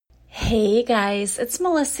Hey guys, it's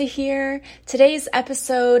Melissa here. Today's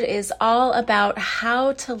episode is all about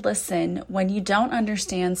how to listen when you don't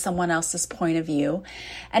understand someone else's point of view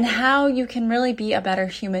and how you can really be a better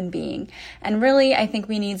human being. And really, I think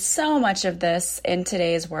we need so much of this in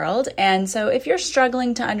today's world. And so if you're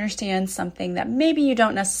struggling to understand something that maybe you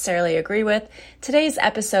don't necessarily agree with, today's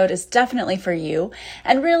episode is definitely for you.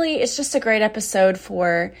 And really, it's just a great episode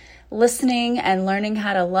for listening and learning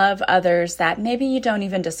how to love others that maybe you don't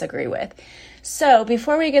even disagree with. So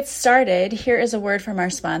before we get started, here is a word from our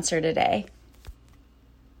sponsor today.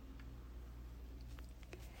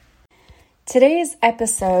 Today's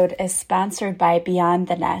episode is sponsored by Beyond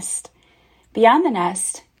the Nest. Beyond the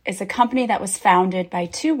Nest is a company that was founded by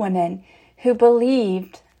two women who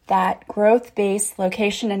believed that growth-based,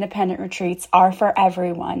 location-independent retreats are for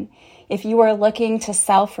everyone. If you are looking to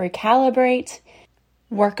self-recalibrate,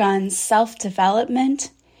 work on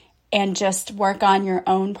self-development, and just work on your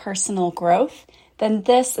own personal growth, then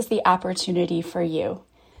this is the opportunity for you.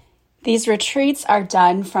 These retreats are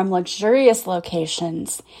done from luxurious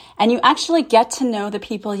locations, and you actually get to know the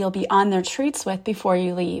people you'll be on their retreats with before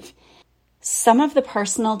you leave. Some of the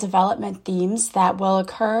personal development themes that will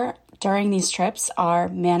occur during these trips are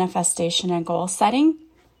manifestation and goal setting,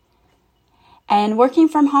 and working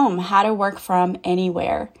from home, how to work from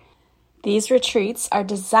anywhere. These retreats are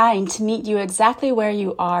designed to meet you exactly where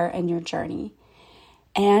you are in your journey.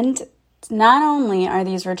 And not only are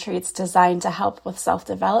these retreats designed to help with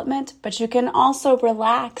self-development, but you can also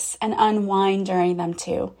relax and unwind during them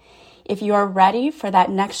too. If you are ready for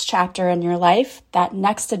that next chapter in your life, that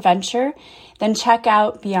next adventure, then check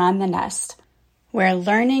out Beyond the Nest, where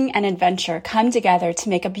learning and adventure come together to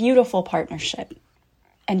make a beautiful partnership.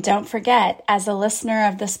 And don't forget, as a listener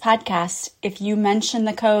of this podcast, if you mention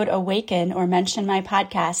the code AWAKEN or mention my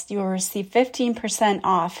podcast, you will receive 15%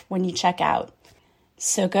 off when you check out.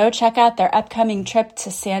 So go check out their upcoming trip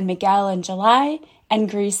to San Miguel in July and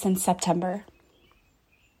Greece in September.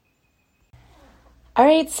 All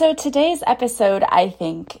right, so today's episode, I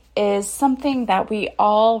think, is something that we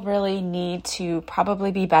all really need to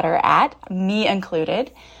probably be better at, me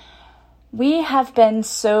included. We have been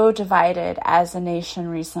so divided as a nation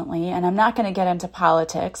recently, and I'm not going to get into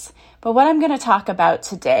politics, but what I'm going to talk about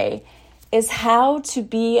today is how to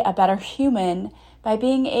be a better human by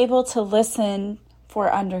being able to listen for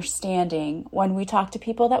understanding when we talk to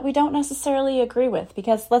people that we don't necessarily agree with.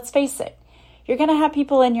 Because let's face it, you're going to have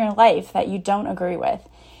people in your life that you don't agree with,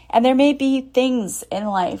 and there may be things in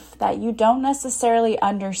life that you don't necessarily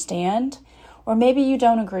understand, or maybe you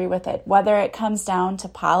don't agree with it, whether it comes down to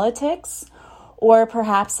politics or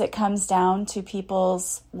perhaps it comes down to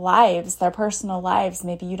people's lives, their personal lives.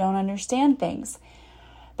 Maybe you don't understand things.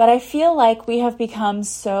 But I feel like we have become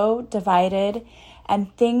so divided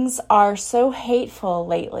and things are so hateful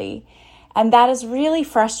lately. And that is really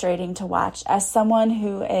frustrating to watch as someone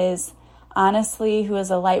who is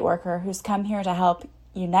a light worker, who's come here to help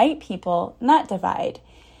unite people, not divide.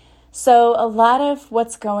 So a lot of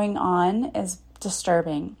what's going on is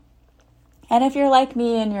disturbing. And if you're like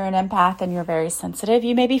me and you're an empath and you're very sensitive,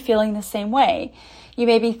 you may be feeling the same way. You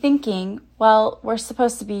may be thinking, well, we're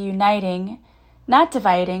supposed to be uniting, not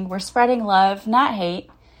dividing. We're spreading love, not hate.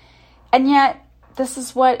 And yet, this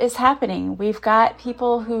is what is happening. We've got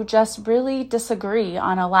people who just really disagree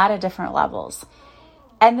on a lot of different levels.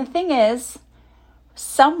 And the thing is,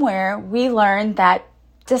 somewhere we learned that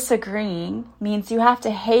disagreeing means you have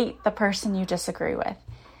to hate the person you disagree with.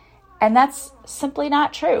 And that's simply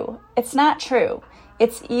not true. It's not true.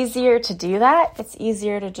 It's easier to do that. It's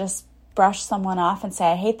easier to just brush someone off and say,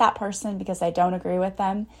 I hate that person because I don't agree with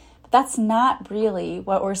them. But that's not really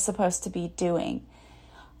what we're supposed to be doing.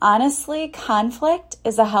 Honestly, conflict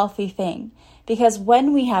is a healthy thing because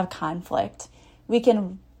when we have conflict, we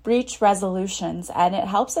can reach resolutions and it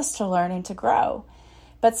helps us to learn and to grow.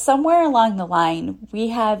 But somewhere along the line, we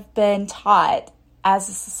have been taught as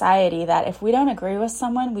a society that if we don't agree with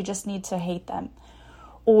someone, we just need to hate them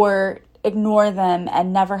or ignore them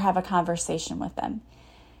and never have a conversation with them.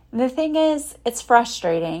 The thing is, it's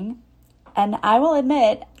frustrating. And I will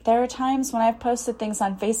admit, there are times when I've posted things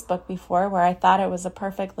on Facebook before where I thought it was a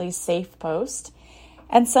perfectly safe post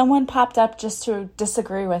and someone popped up just to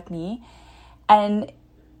disagree with me. And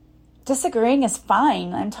disagreeing is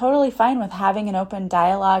fine. I'm totally fine with having an open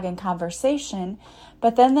dialogue and conversation.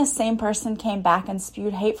 But then the same person came back and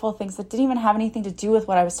spewed hateful things that didn't even have anything to do with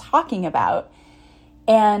what I was talking about.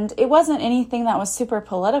 And it wasn't anything that was super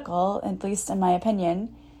political, at least in my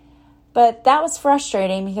opinion. But that was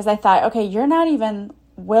frustrating because I thought, okay, you're not even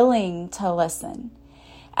willing to listen.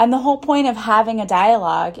 And the whole point of having a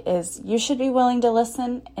dialogue is you should be willing to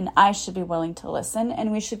listen and I should be willing to listen,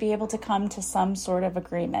 and we should be able to come to some sort of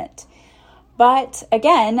agreement. But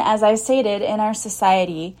again, as I stated, in our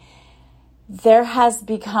society, there has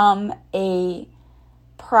become a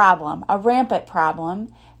problem, a rampant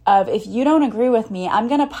problem of if you don't agree with me, I'm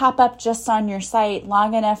going to pop up just on your site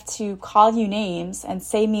long enough to call you names and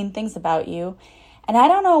say mean things about you. And I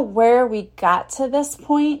don't know where we got to this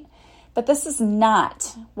point, but this is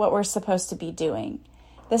not what we're supposed to be doing.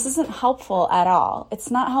 This isn't helpful at all.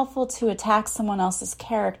 It's not helpful to attack someone else's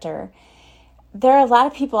character. There are a lot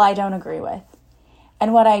of people I don't agree with.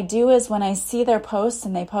 And what I do is when I see their posts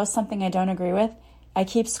and they post something I don't agree with, I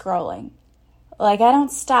keep scrolling. Like, I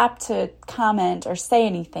don't stop to comment or say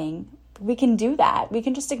anything. We can do that. We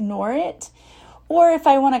can just ignore it. Or if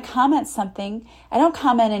I want to comment something, I don't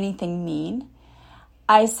comment anything mean.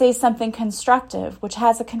 I say something constructive, which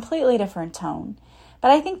has a completely different tone.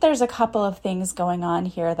 But I think there's a couple of things going on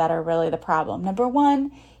here that are really the problem. Number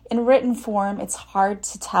one, in written form, it's hard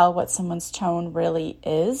to tell what someone's tone really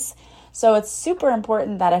is. So it's super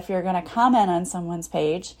important that if you're going to comment on someone's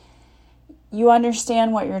page, you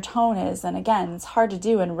understand what your tone is. And again, it's hard to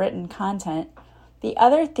do in written content. The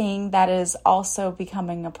other thing that is also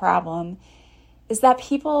becoming a problem is that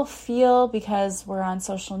people feel because we're on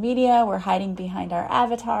social media, we're hiding behind our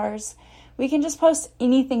avatars, we can just post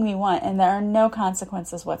anything we want and there are no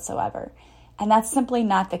consequences whatsoever. And that's simply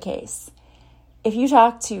not the case. If you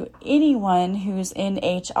talk to anyone who's in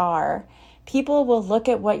HR, people will look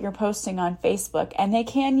at what you're posting on Facebook and they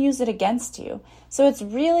can use it against you. So it's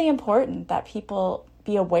really important that people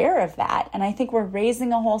be aware of that. And I think we're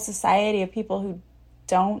raising a whole society of people who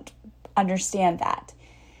don't understand that.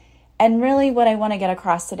 And really what I want to get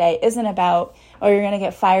across today isn't about, oh, you're going to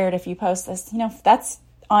get fired if you post this. That's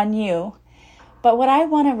on you. But what I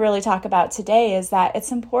want to really talk about today is that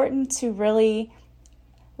it's important to really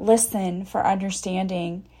listen for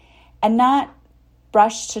understanding and not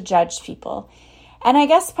rush to judge people. And I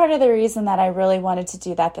guess part of the reason that I really wanted to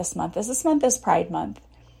do that this month is Pride Month.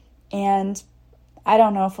 And I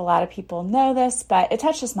don't know if a lot of people know this, but it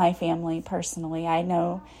touches my family personally. I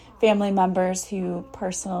know family members who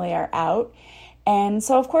personally are out. And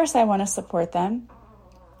so, of course, I want to support them.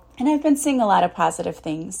 And I've been seeing a lot of positive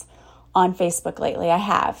things on Facebook lately. I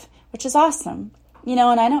have, which is awesome. And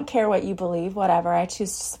I don't care what you believe, whatever. I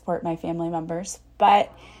choose to support my family members.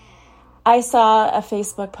 But I saw a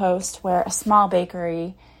Facebook post where a small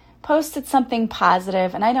bakery posted something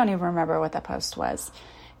positive, and I don't even remember what the post was.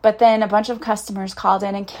 But then a bunch of customers called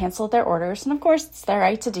in and canceled their orders. And of course, it's their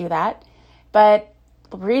right to do that. But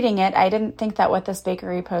reading it, I didn't think that what this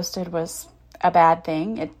bakery posted was a bad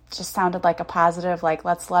thing. It just sounded like a positive, like,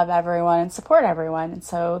 let's love everyone and support everyone. And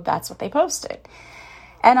so that's what they posted.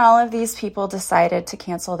 And all of these people decided to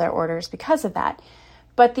cancel their orders because of that.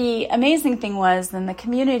 But the amazing thing was then the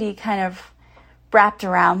community kind of wrapped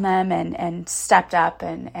around them and stepped up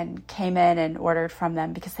and came in and ordered from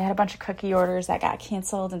them because they had a bunch of cookie orders that got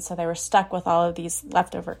canceled. And so they were stuck with all of these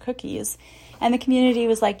leftover cookies. And the community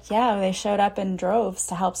was like, yeah, they showed up in droves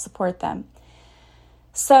to help support them.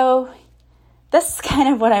 So this is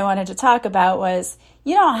kind of what I wanted to talk about was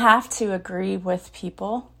you don't have to agree with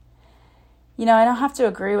people. I don't have to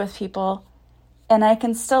agree with people and I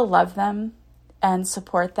can still love them and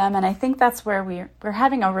support them. And I think that's where we're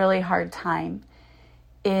having a really hard time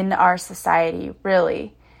in our society,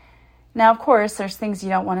 really. Now, of course, there's things you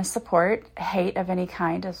don't want to support. Hate of any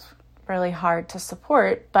kind is really hard to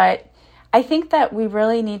support, but I think that we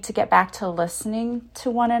really need to get back to listening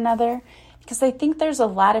to one another because I think there's a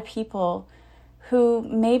lot of people who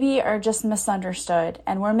maybe are just misunderstood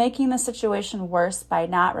and we're making the situation worse by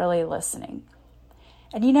not really listening.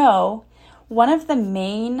 And one of the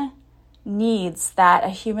main needs that a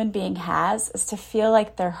human being has is to feel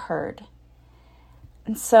like they're heard.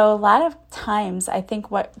 And so a lot of times I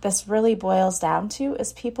think what this really boils down to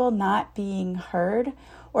is people not being heard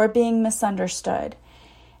or being misunderstood.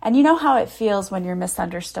 And you know how it feels when you're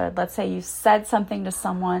misunderstood. Let's say you said something to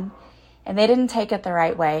someone and they didn't take it the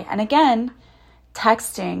right way. And again,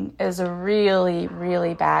 texting is really,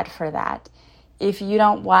 really bad for that. If you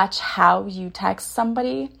don't watch how you text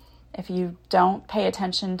somebody, if you don't pay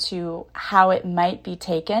attention to how it might be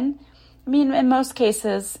taken, in most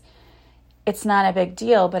cases, it's not a big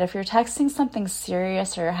deal. But if you're texting something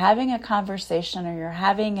serious or you're having a conversation or you're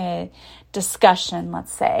having a discussion,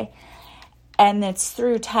 let's say, and it's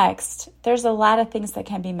through text, there's a lot of things that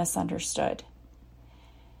can be misunderstood.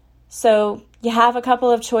 So you have a couple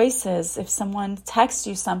of choices. If someone texts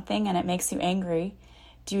you something and it makes you angry,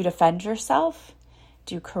 do you defend yourself?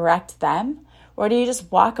 Do you correct them? Or do you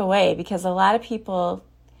just walk away? Because a lot of people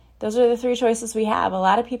Those are the three choices we have. A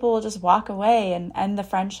lot of people will just walk away and end the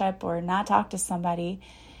friendship or not talk to somebody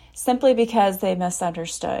simply because they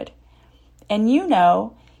misunderstood. And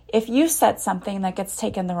if you said something that gets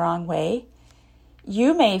taken the wrong way,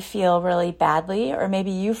 you may feel really badly, or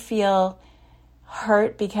maybe you feel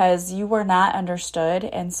hurt because you were not understood,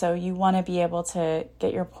 and so you want to be able to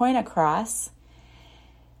get your point across.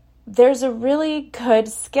 There's a really good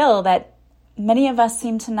skill that many of us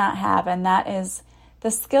seem to not have, and that is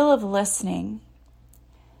the skill of listening.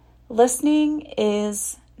 Listening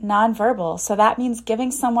is nonverbal, so that means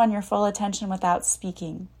giving someone your full attention without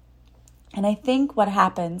speaking. And I think what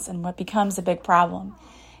happens and what becomes a big problem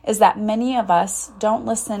is that many of us don't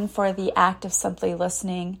listen for the act of simply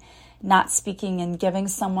listening, not speaking, and giving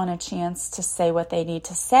someone a chance to say what they need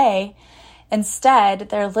to say. Instead,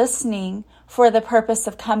 they're listening for the purpose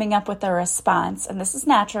of coming up with a response. And this is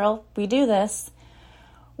natural. We do this.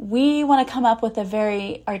 We want to come up with a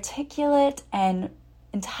very articulate and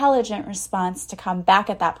intelligent response to come back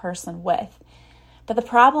at that person with. But the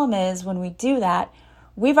problem is when we do that,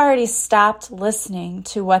 we've already stopped listening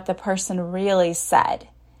to what the person really said.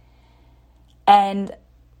 And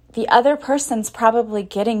the other person's probably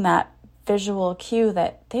getting that visual cue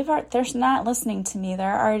that they're not listening to me.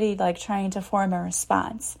 They're already trying to form a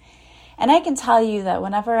response. And I can tell you that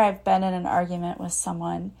whenever I've been in an argument with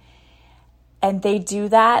someone and they do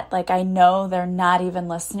that, I know they're not even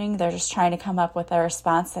listening. They're just trying to come up with a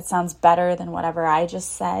response that sounds better than whatever I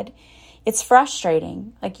just said. It's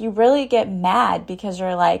frustrating. You really get mad because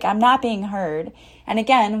you're I'm not being heard. And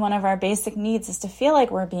again, one of our basic needs is to feel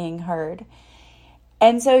like we're being heard.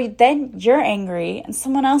 And so then you're angry and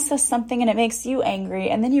someone else says something and it makes you angry.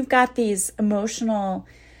 And then you've got these emotional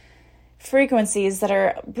frequencies that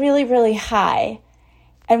are really, really high.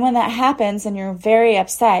 And when that happens and you're very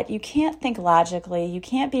upset, you can't think logically. You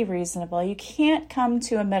can't be reasonable. You can't come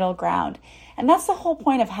to a middle ground. And that's the whole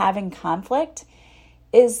point of having conflict,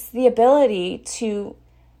 is the ability to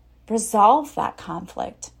resolve that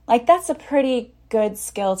conflict. That's a pretty good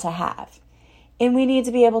skill to have. And we need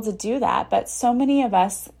to be able to do that. But so many of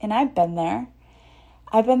us, and I've been there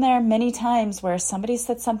many times where somebody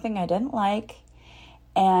said something I didn't like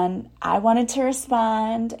and I wanted to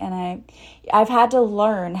respond, and I've had to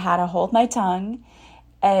learn how to hold my tongue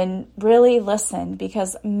and really listen,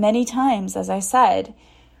 because many times, as I said,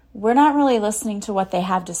 we're not really listening to what they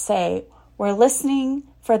have to say. We're listening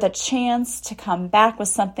for the chance to come back with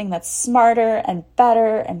something that's smarter and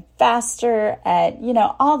better and faster and,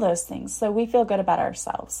 all those things. So we feel good about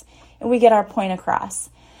ourselves and we get our point across.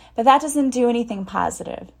 But that doesn't do anything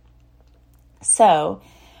positive. So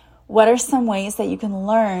what are some ways that you can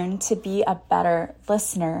learn to be a better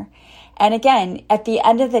listener? And again, at the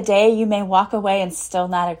end of the day, you may walk away and still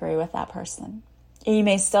not agree with that person. You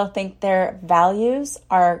may still think their values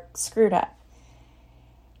are screwed up.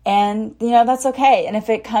 And, that's okay. And if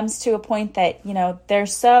it comes to a point that, they're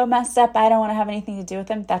so messed up, I don't want to have anything to do with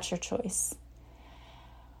them, that's your choice.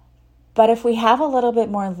 But if we have a little bit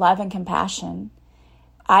more love and compassion,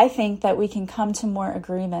 I think that we can come to more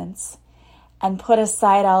agreements and put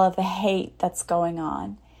aside all of the hate that's going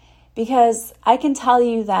on. Because I can tell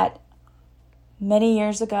you that many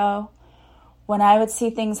years ago, when I would see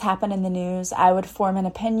things happen in the news, I would form an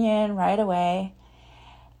opinion right away.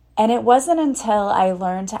 And it wasn't until I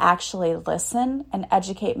learned to actually listen and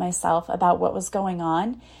educate myself about what was going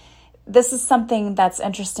on. This is something that's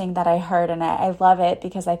interesting that I heard, and I love it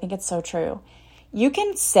because I think it's so true. You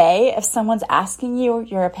can say, if someone's asking you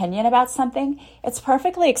your opinion about something, it's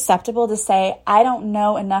perfectly acceptable to say, I don't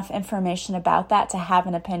know enough information about that to have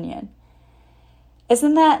an opinion.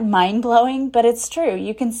 Isn't that mind-blowing? But it's true.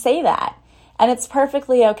 You can say that. And it's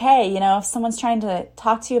perfectly okay. If someone's trying to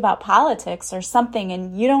talk to you about politics or something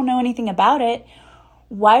and you don't know anything about it,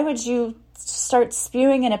 why would you start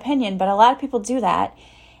spewing an opinion? But a lot of people do that.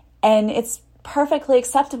 And it's perfectly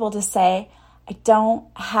acceptable to say, I don't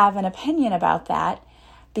have an opinion about that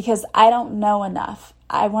because I don't know enough.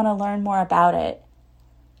 I want to learn more about it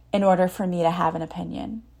in order for me to have an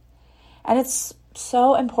opinion. And it's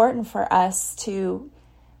so important for us to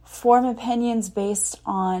form opinions based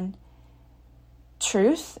on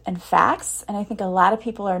truth and facts. And I think a lot of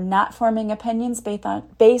people are not forming opinions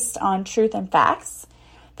based on truth and facts.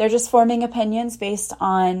 They're just forming opinions based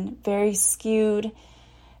on very skewed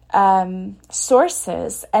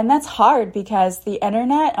sources. And that's hard because the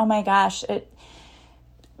internet, oh my gosh, it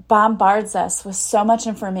bombards us with so much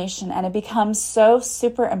information, and it becomes so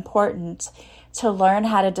super important to learn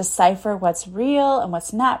how to decipher what's real and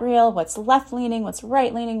what's not real, what's left-leaning, what's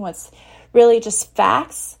right-leaning, what's really just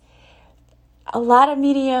facts. a lot of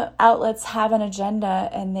media outlets have an agenda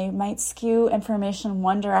and they might skew information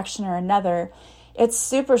one direction or another. It's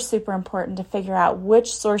super, super important to figure out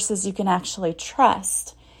which sources you can actually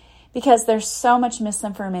trust, because there's so much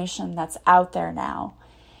misinformation that's out there now.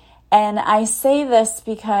 And I say this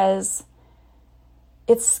because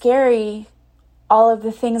it's scary, all of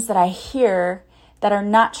the things that I hear that are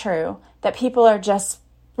not true, that people are just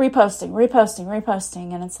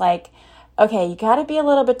reposting. And it's like, okay, you got to be a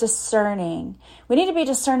little bit discerning. We need to be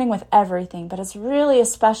discerning with everything, but it's really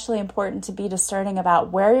especially important to be discerning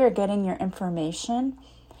about where you're getting your information,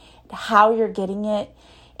 how you're getting it,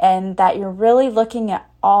 and that you're really looking at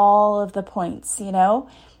all of the points, you know?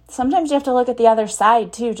 Sometimes you have to look at the other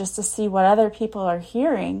side too, just to see what other people are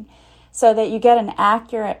hearing so that you get an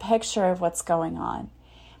accurate picture of what's going on.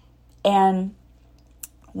 And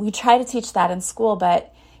we try to teach that in school,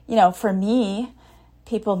 but, you know, for me,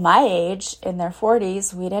 people my age in their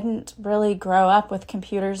 40s, we didn't really grow up with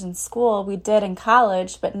computers in school. We did in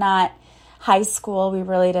college, but not high school. We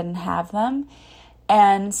really didn't have them.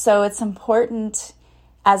 And so it's important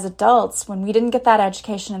as adults, when we didn't get that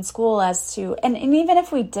education in school as to, and even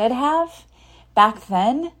if we did have back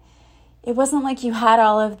then, it wasn't like you had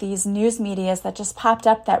all of these news medias that just popped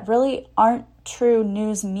up that really aren't true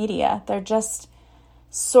news media. They're just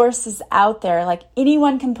sources out there. Like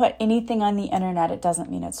anyone can put anything on the internet. It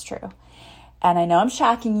doesn't mean it's true. And I know I'm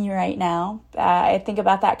shocking you right now. I think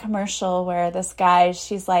about that commercial where this guy,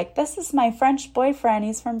 she's like, this is my French boyfriend.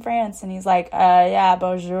 He's from France. And he's like, yeah,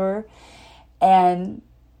 bonjour. And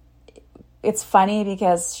it's funny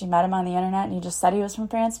because she met him on the internet and he just said he was from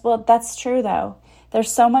France. Well, that's true though.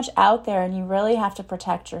 There's so much out there and you really have to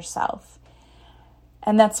protect yourself.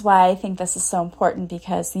 And that's why I think this is so important,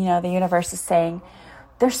 because, you know, the universe is saying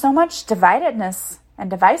there's so much dividedness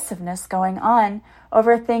and divisiveness going on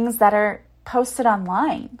over things that are posted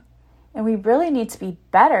online. And we really need to be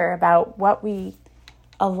better about what we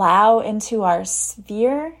allow into our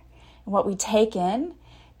sphere and what we take in,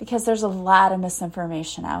 because there's a lot of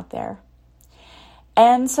misinformation out there.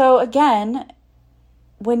 And so again,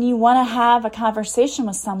 when you want to have a conversation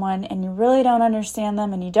with someone and you really don't understand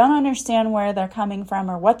them and you don't understand where they're coming from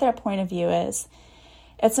or what their point of view is,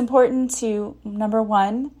 it's important to, number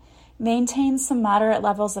one, maintain some moderate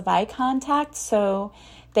levels of eye contact so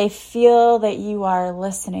they feel that you are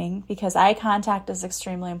listening, because eye contact is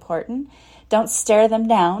extremely important. Don't stare them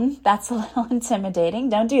down. That's a little intimidating.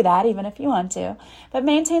 Don't do that even if you want to. But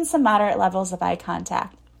maintain some moderate levels of eye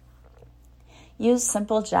contact. Use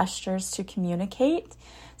simple gestures to communicate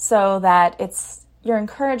so that you're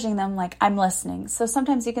encouraging them, like, I'm listening. So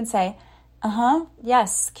sometimes you can say,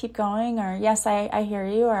 yes, keep going, or yes, I hear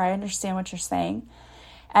you, or I understand what you're saying,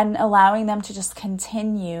 and allowing them to just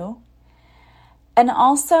continue. And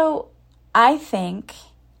also, I think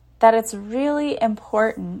that it's really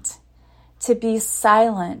important to be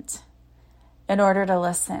silent in order to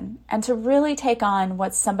listen and to really take on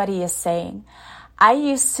what somebody is saying. I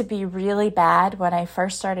used to be really bad when I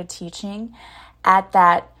first started teaching at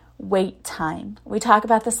that wait time. We talk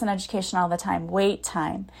about this in education all the time, wait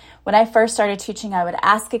time. When I first started teaching, I would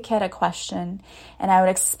ask a kid a question and I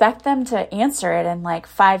would expect them to answer it in like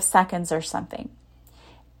 5 seconds or something.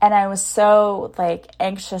 And I was so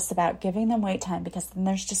anxious about giving them wait time, because then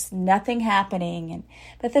there's just nothing happening.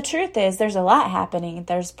 But the truth is there's a lot happening.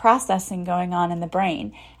 There's processing going on in the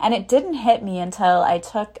brain. And it didn't hit me until I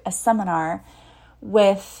took a seminar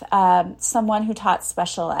with someone who taught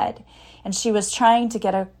special ed. And she was trying to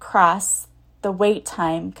get across the wait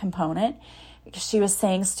time component, because she was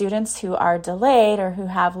saying students who are delayed or who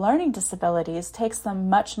have learning disabilities takes them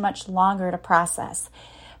much, much longer to process.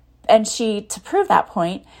 And she, to prove that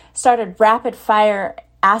point, started rapid fire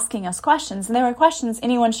asking us questions. And they were questions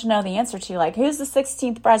anyone should know the answer to, like, who's the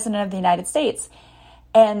 16th president of the United States?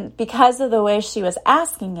 And because of the way she was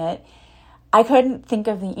asking it, I couldn't think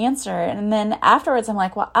of the answer. And then afterwards, I'm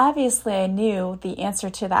like, well, obviously I knew the answer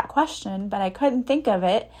to that question, but I couldn't think of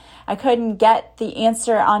it. I couldn't get the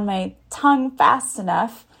answer on my tongue fast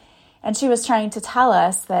enough. And she was trying to tell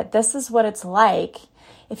us that this is what it's like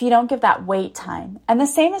if you don't give that wait time. And the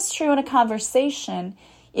same is true in a conversation.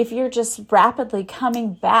 If you're just rapidly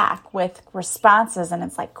coming back with responses and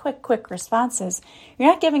it's like quick responses, you're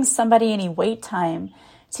not giving somebody any wait time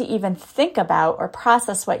to even think about or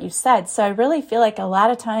process what you said. So I really feel like a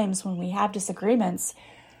lot of times when we have disagreements,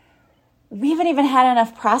 we haven't even had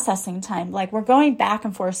enough processing time. Like, we're going back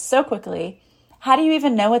and forth so quickly. How do you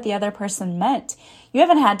even know what the other person meant? You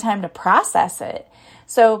haven't had time to process it.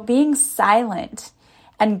 So being silent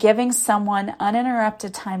and giving someone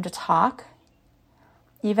uninterrupted time to talk,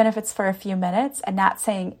 even if it's for a few minutes, and not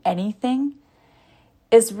saying anything,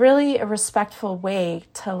 is really a respectful way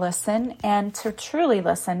to listen and to truly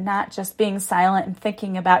listen, not just being silent and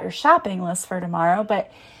thinking about your shopping list for tomorrow,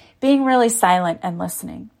 but being really silent and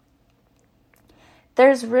listening.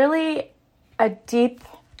 There's really a deep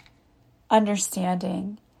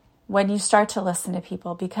understanding when you start to listen to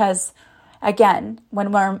people because, again,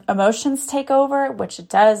 when our emotions take over, which it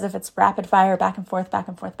does if it's rapid fire, back and forth, back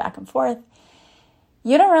and forth, back and forth,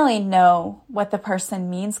 you don't really know what the person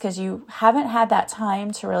means because you haven't had that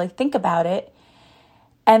time to really think about it.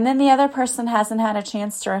 And then the other person hasn't had a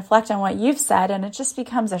chance to reflect on what you've said, and it just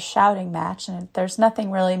becomes a shouting match, and there's nothing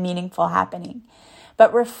really meaningful happening.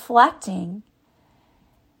 But reflecting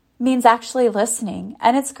means actually listening.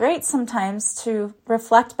 And it's great sometimes to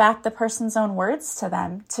reflect back the person's own words to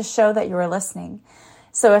them to show that you were listening.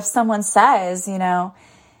 So if someone says,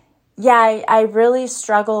 yeah, I really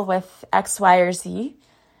struggle with X, Y, or Z,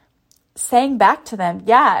 saying back to them,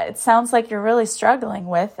 yeah, it sounds like you're really struggling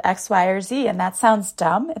with X, Y, or Z. And that sounds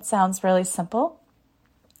dumb. It sounds really simple,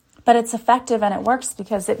 but it's effective and it works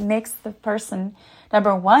because it makes the person,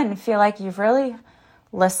 number one, feel like you've really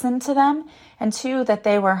listened to them, and two, that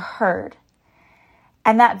they were heard.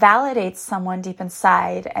 And that validates someone deep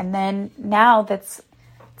inside. And then now it's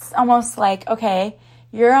almost like, okay,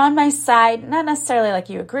 you're on my side, not necessarily like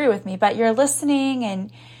you agree with me, but you're listening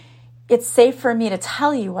and it's safe for me to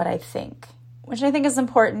tell you what I think, which I think is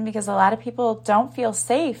important because a lot of people don't feel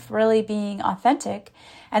safe really being authentic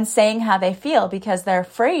and saying how they feel because they're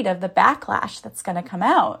afraid of the backlash that's going to come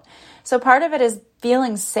out. So part of it is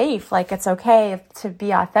feeling safe, like it's okay to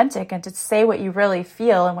be authentic and to say what you really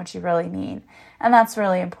feel and what you really mean. And that's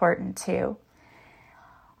really important too.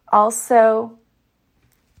 Also,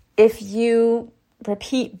 if you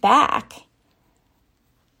repeat back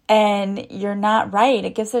and you're not right,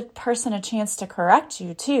 it gives a person a chance to correct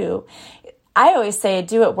you too. I always say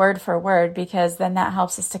do it word for word because then that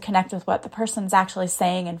helps us to connect with what the person's actually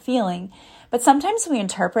saying and feeling. But sometimes we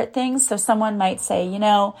interpret things. So someone might say,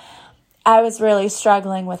 I was really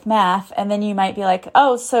struggling with math. And then you might be like,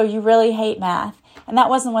 oh, so you really hate math. And that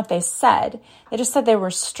wasn't what they said. They just said they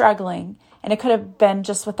were struggling. And it could have been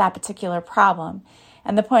just with that particular problem.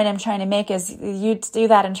 And the point I'm trying to make is you do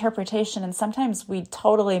that interpretation, and sometimes we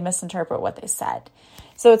totally misinterpret what they said.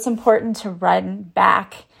 So it's important to run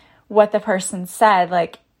back what the person said.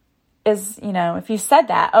 Like, if you said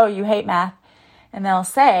that, oh, you hate math, and they'll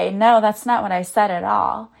say, no, that's not what I said at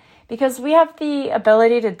all. Because we have the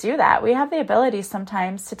ability to do that. We have the ability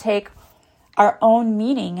sometimes to take our own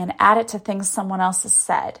meaning and add it to things someone else has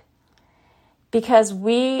said. Because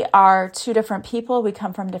we are two different people, we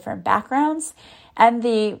come from different backgrounds, and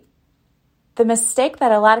the mistake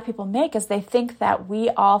that a lot of people make is they think that we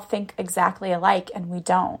all think exactly alike, and we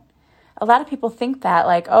don't. A lot of people think that,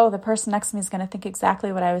 like, oh, the person next to me is going to think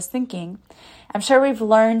exactly what I was thinking. I'm sure we've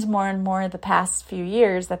learned more and more the past few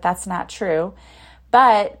years that that's not true,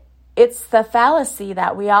 but it's the fallacy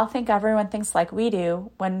that we all think everyone thinks like we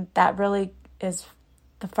do, when that really is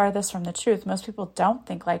the farthest from the truth. Most people don't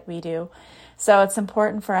think like we do. So it's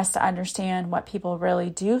important for us to understand what people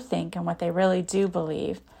really do think and what they really do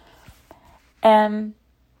believe. And,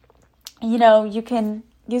 you can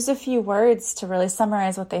use a few words to really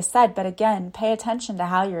summarize what they said. But again, pay attention to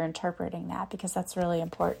how you're interpreting that because that's really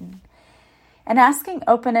important. And asking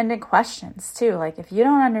open-ended questions too. Like if you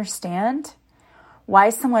don't understand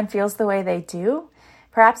why someone feels the way they do,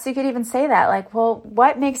 perhaps you could even say that, like, well,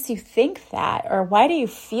 what makes you think that? Or why do you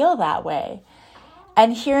feel that way?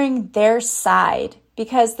 And hearing their side,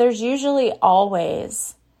 because there's usually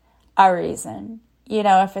always a reason.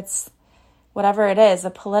 If it's whatever it is, a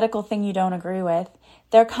political thing you don't agree with,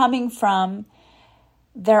 they're coming from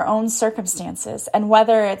their own circumstances. And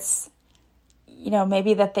whether it's,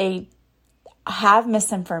 maybe that they have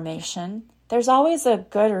misinformation, there's always a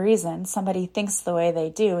good reason somebody thinks the way they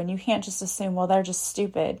do. And you can't just assume, well, they're just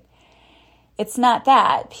stupid. It's not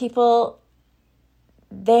that. People,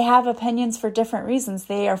 they have opinions for different reasons.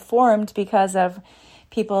 They are formed because of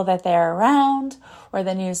people that they're around, or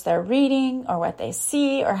the news they're reading, or what they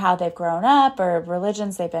see, or how they've grown up, or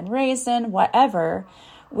religions they've been raised in, whatever.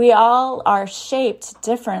 We all are shaped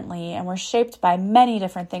differently, and we're shaped by many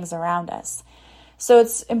different things around us. So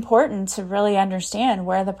it's important to really understand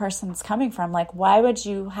where the person's coming from. Like, why would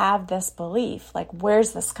you have this belief? Like,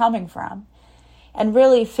 where's this coming from? And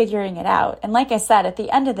really figuring it out. And like I said, at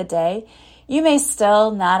the end of the day, you may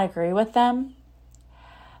still not agree with them,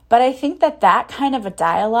 but I think that kind of a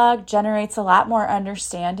dialogue generates a lot more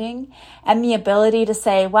understanding and the ability to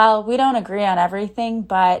say, well, we don't agree on everything,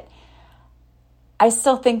 but I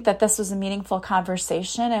still think that this was a meaningful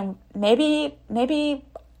conversation, and maybe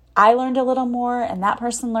I learned a little more and that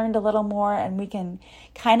person learned a little more, and we can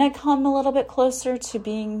kind of come a little bit closer to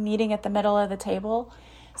meeting at the middle of the table,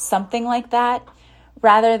 something like that,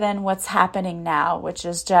 rather than what's happening now, which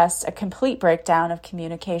is just a complete breakdown of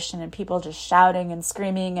communication and people just shouting and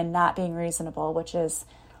screaming and not being reasonable, which is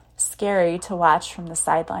scary to watch from the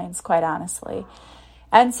sidelines, quite honestly.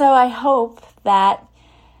 And so I hope that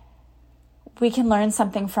we can learn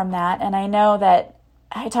something from that. And I know that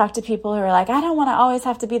I talk to people who are like, I don't want to always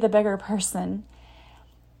have to be the bigger person.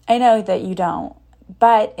 I know that you don't.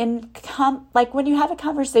 But when you have a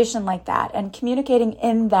conversation like that and communicating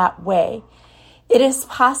in that way, it is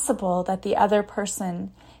possible that the other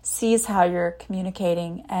person sees how you're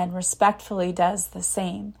communicating and respectfully does the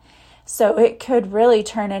same. So it could really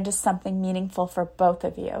turn into something meaningful for both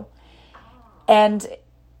of you. And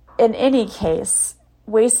in any case,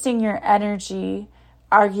 wasting your energy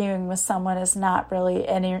arguing with someone is not really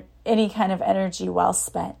any kind of energy well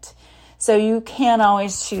spent. So you can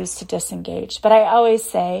always choose to disengage. But I always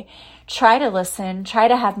say, try to listen, try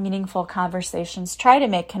to have meaningful conversations, try to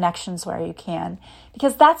make connections where you can,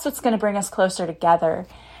 because that's what's going to bring us closer together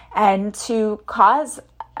and to cause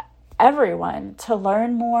everyone to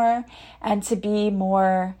learn more and to be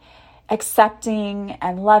more accepting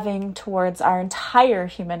and loving towards our entire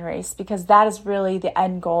human race, because that is really the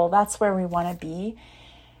end goal. That's where we want to be.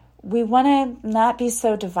 We want to not be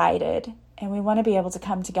so divided, and we want to be able to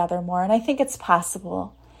come together more. And I think it's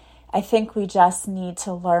possible. I think we just need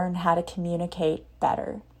to learn how to communicate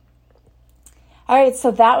better. All right,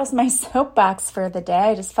 so that was my soapbox for the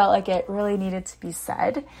day. I just felt like it really needed to be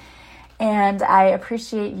said. And I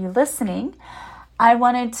appreciate you listening. I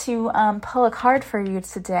wanted to pull a card for you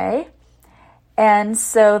today. And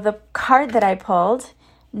so the card that I pulled,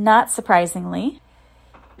 not surprisingly,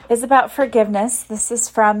 is about forgiveness. This is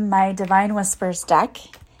from my Divine Whispers deck.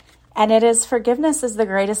 And it is, forgiveness is the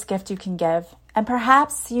greatest gift you can give. And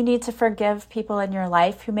perhaps you need to forgive people in your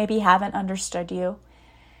life who maybe haven't understood you.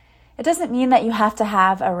 It doesn't mean that you have to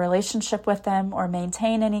have a relationship with them or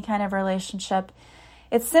maintain any kind of relationship.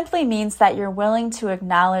 It simply means that you're willing to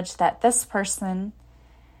acknowledge that this person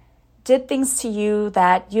did things to you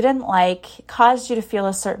that you didn't like, caused you to feel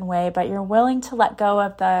a certain way, but you're willing to let go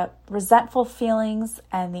of the resentful feelings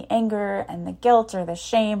and the anger and the guilt or the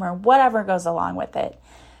shame or whatever goes along with it,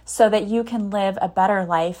 so that you can live a better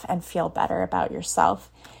life and feel better about yourself.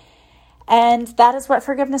 And that is what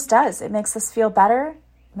forgiveness does. It makes us feel better,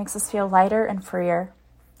 it makes us feel lighter and freer.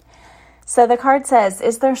 So the card says,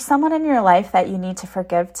 is there someone in your life that you need to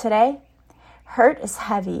forgive today? Hurt is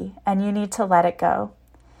heavy and you need to let it go.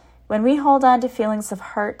 When we hold on to feelings of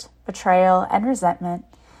hurt, betrayal, and resentment,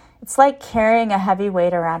 it's like carrying a heavy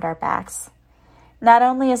weight around our backs. Not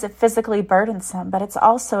only is it physically burdensome, but it's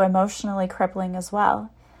also emotionally crippling as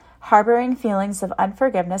well. Harboring feelings of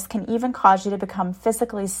unforgiveness can even cause you to become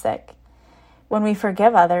physically sick. When we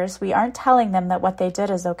forgive others, we aren't telling them that what they did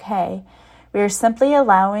is okay. We are simply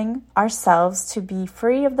allowing ourselves to be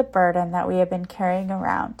free of the burden that we have been carrying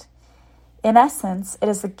around. In essence, it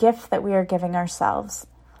is a gift that we are giving ourselves.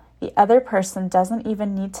 The other person doesn't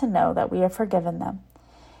even need to know that we have forgiven them.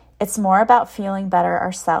 It's more about feeling better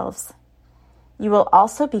ourselves. You will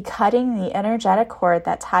also be cutting the energetic cord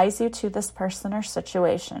that ties you to this person or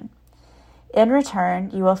situation. In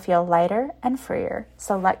return, you will feel lighter and freer,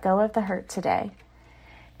 so let go of the hurt today.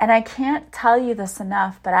 And I can't tell you this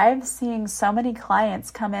enough, but I'm seeing so many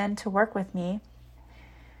clients come in to work with me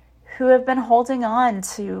who have been holding on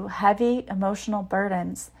to heavy emotional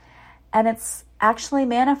burdens, and it's actually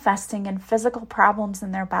manifesting in physical problems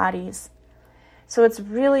in their bodies. So it's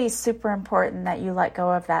really super important that you let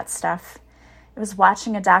go of that stuff. I was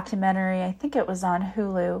watching a documentary, I think it was on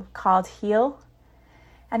Hulu, called Heal.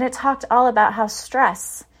 And it talked all about how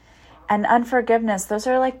stress and unforgiveness, those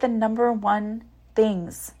are like the number one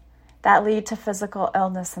things that lead to physical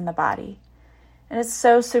illness in the body. And it's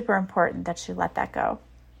so super important that you let that go.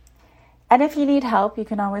 And if you need help, you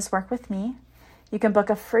can always work with me. You can book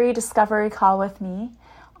a free discovery call with me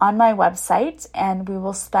on my website, and we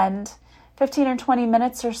will spend 15 or 20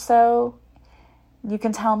 minutes or so. You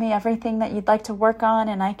can tell me everything that you'd like to work on,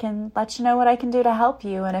 and I can let you know what I can do to help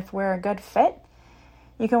you. And if we're a good fit,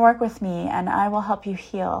 you can work with me, and I will help you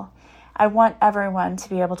heal. I want everyone to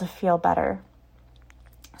be able to feel better.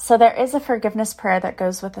 So there is a forgiveness prayer that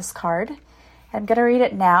goes with this card. I'm going to read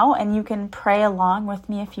it now, and you can pray along with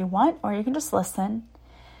me if you want, or you can just listen.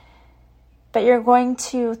 But you're going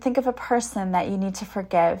to think of a person that you need to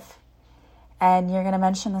forgive, and you're going to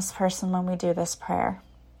mention this person when we do this prayer.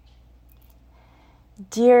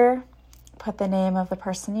 Dear, put the name of the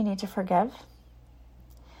person you need to forgive.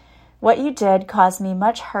 What you did caused me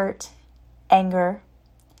much hurt, anger,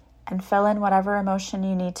 and fill in whatever emotion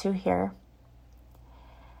you need to here.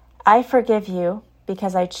 I forgive you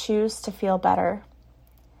because I choose to feel better.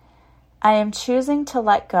 I am choosing to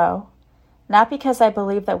let go, not because I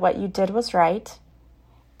believe that what you did was right,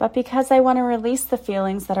 but because I want to release the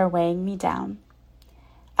feelings that are weighing me down.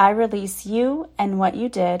 I release you and what you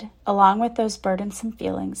did, along with those burdensome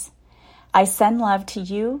feelings. I send love to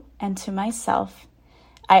you and to myself.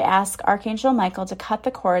 I ask Archangel Michael to cut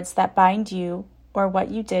the cords that bind you or what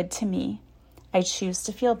you did to me. I choose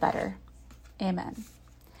to feel better. Amen.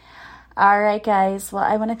 All right, guys. Well,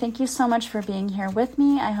 I want to thank you so much for being here with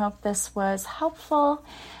me. I hope this was helpful.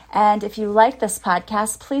 And if you like this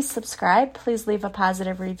podcast, please subscribe. Please leave a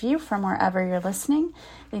positive review from wherever you're listening.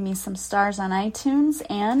 Leave me some stars on iTunes.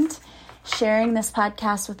 And sharing this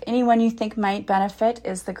podcast with anyone you think might benefit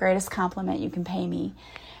is the greatest compliment you can pay me.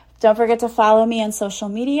 Don't forget to follow me on social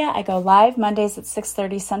media. I go live Mondays at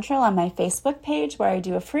 6:30 Central on my Facebook page where I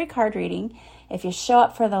do a free card reading. If you show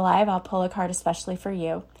up for the live, I'll pull a card especially for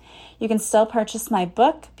you. You can still purchase my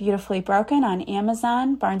book, Beautifully Broken, on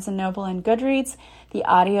Amazon, Barnes & Noble, and Goodreads. The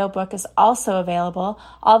audiobook is also available.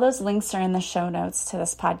 All those links are in the show notes to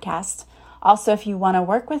this podcast. Also, if you want to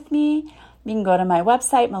work with me, you can go to my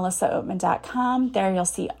website, melissaoatman.com. There you'll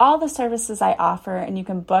see all the services I offer, and you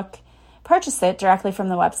can purchase it directly from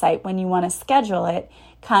the website. When you want to schedule it,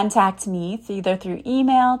 contact me either through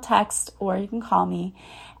email, text, or you can call me,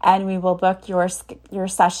 and we will book your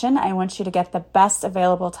session. I want you to get the best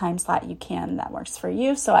available time slot you can that works for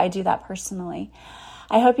you, so I do that personally.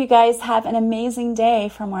 I hope you guys have an amazing day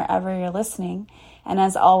from wherever you're listening, and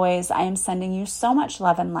as always, I am sending you so much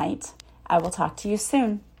love and light. I will talk to you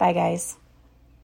soon. Bye, guys.